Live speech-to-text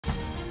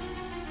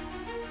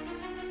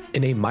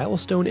In a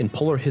milestone in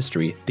polar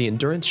history, the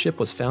Endurance ship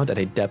was found at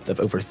a depth of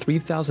over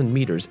 3,000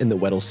 meters in the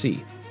Weddell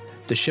Sea.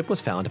 The ship was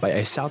found by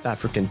a South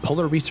African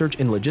polar research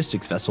and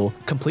logistics vessel,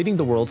 completing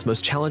the world's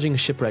most challenging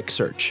shipwreck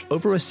search.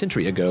 Over a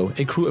century ago,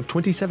 a crew of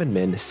 27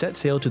 men set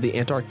sail to the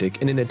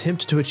Antarctic in an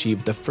attempt to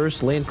achieve the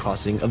first land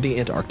crossing of the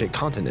Antarctic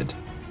continent.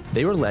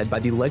 They were led by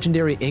the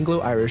legendary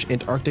Anglo-Irish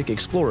Antarctic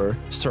explorer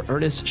Sir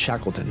Ernest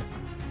Shackleton.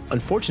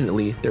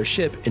 Unfortunately, their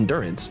ship,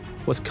 Endurance,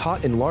 was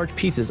caught in large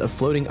pieces of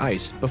floating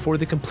ice before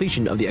the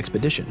completion of the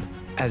expedition.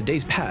 As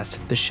days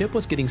passed, the ship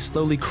was getting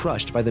slowly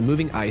crushed by the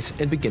moving ice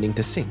and beginning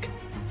to sink.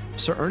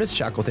 Sir Ernest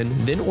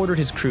Shackleton then ordered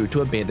his crew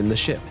to abandon the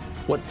ship.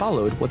 What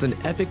followed was an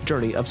epic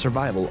journey of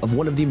survival of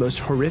one of the most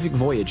horrific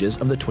voyages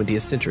of the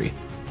 20th century.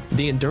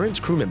 The Endurance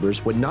crew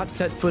members would not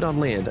set foot on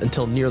land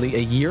until nearly a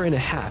year and a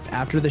half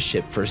after the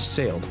ship first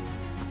sailed.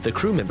 The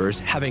crew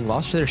members, having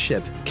lost their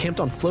ship, camped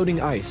on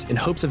floating ice in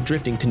hopes of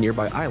drifting to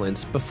nearby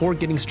islands before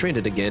getting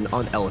stranded again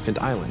on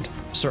Elephant Island.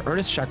 Sir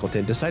Ernest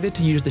Shackleton decided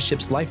to use the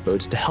ship's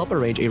lifeboats to help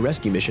arrange a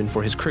rescue mission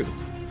for his crew.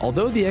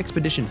 Although the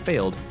expedition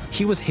failed,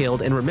 he was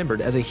hailed and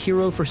remembered as a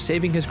hero for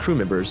saving his crew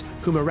members,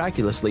 who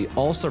miraculously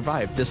all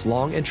survived this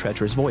long and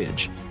treacherous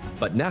voyage.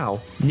 But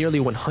now, nearly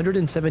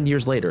 107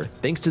 years later,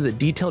 thanks to the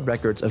detailed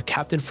records of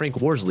Captain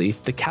Frank Worsley,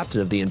 the captain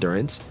of the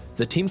Endurance,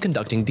 the team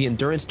conducting the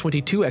Endurance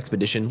 22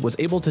 expedition was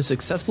able to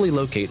successfully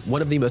locate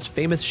one of the most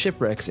famous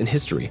shipwrecks in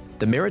history.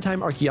 The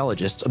maritime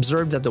archaeologists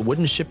observed that the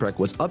wooden shipwreck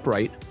was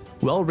upright,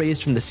 well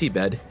raised from the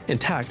seabed,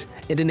 intact,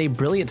 and in a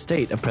brilliant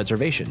state of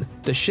preservation.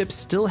 The ship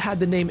still had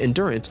the name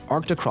Endurance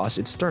arced across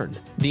its stern.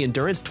 The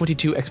Endurance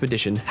 22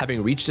 expedition,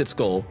 having reached its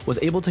goal, was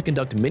able to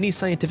conduct many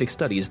scientific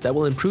studies that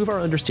will improve our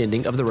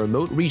understanding of the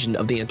remote region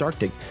of the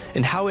Antarctic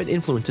and how it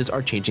influences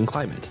our changing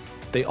climate.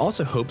 They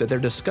also hope that their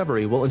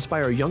discovery will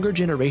inspire younger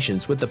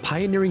generations with the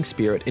pioneering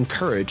spirit and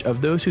courage of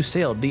those who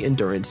sailed the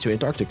Endurance to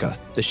Antarctica.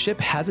 The ship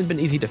hasn't been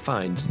easy to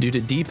find due to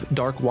deep,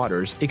 dark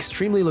waters,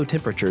 extremely low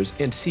temperatures,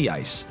 and sea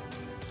ice.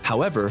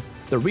 However,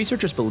 the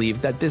researchers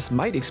believe that this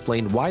might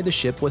explain why the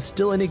ship was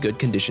still in a good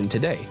condition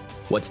today.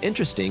 What's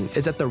interesting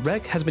is that the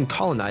wreck has been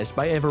colonized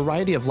by a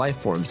variety of life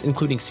forms,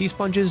 including sea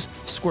sponges,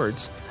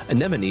 squirts,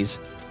 anemones,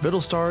 brittle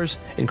stars,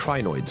 and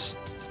crinoids.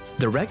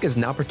 The wreck is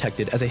now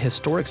protected as a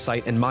historic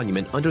site and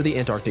monument under the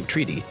Antarctic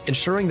Treaty,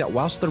 ensuring that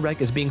whilst the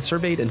wreck is being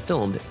surveyed and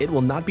filmed, it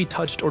will not be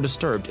touched or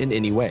disturbed in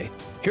any way.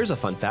 Here's a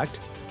fun fact.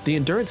 The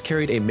Endurance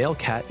carried a male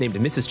cat named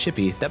Mrs.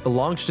 Chippy that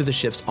belonged to the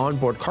ship's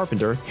onboard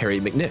carpenter, Harry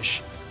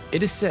McNish.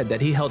 It is said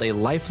that he held a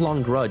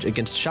lifelong grudge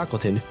against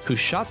Shackleton, who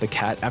shot the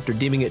cat after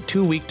deeming it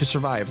too weak to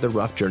survive the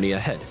rough journey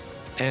ahead.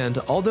 And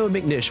although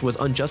McNish was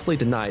unjustly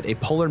denied a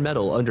polar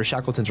medal under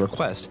Shackleton's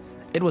request,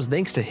 it was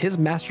thanks to his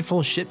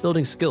masterful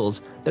shipbuilding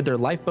skills that their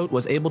lifeboat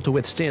was able to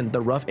withstand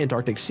the rough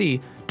Antarctic Sea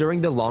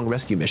during the long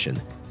rescue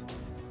mission.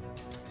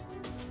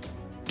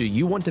 Do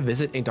you want to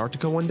visit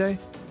Antarctica one day?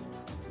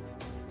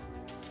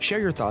 Share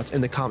your thoughts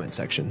in the comment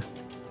section.